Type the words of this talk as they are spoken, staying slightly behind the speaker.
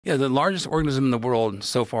Yeah, the largest organism in the world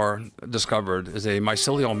so far discovered is a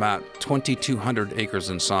mycelial mat, 2,200 acres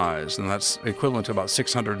in size, and that's equivalent to about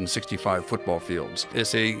 665 football fields.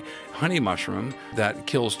 It's a honey mushroom that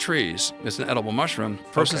kills trees. It's an edible mushroom.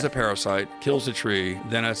 First it's a parasite, kills the tree,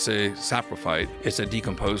 then it's a saprophyte. It's a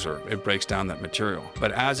decomposer. It breaks down that material.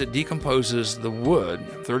 But as it decomposes the wood,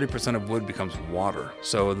 30% of wood becomes water.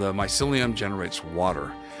 So the mycelium generates water.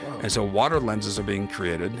 Whoa. And so water lenses are being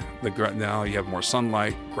created. Now you have more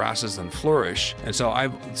sunlight, grasses then flourish. And so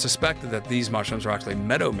I've suspected that these mushrooms are actually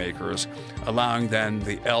meadow makers, allowing then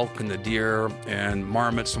the elk and the deer and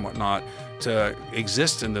marmots and whatnot to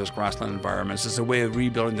exist in those grassland environments as a way of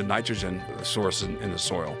rebuilding the nitrogen source in the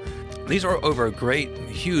soil. These are over great,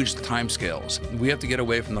 huge timescales. We have to get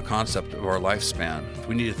away from the concept of our lifespan.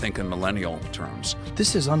 We need to think in millennial terms.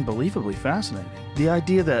 This is unbelievably fascinating. The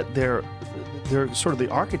idea that they're sort of the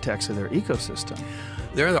architects of their ecosystem.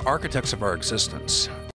 They're the architects of our existence.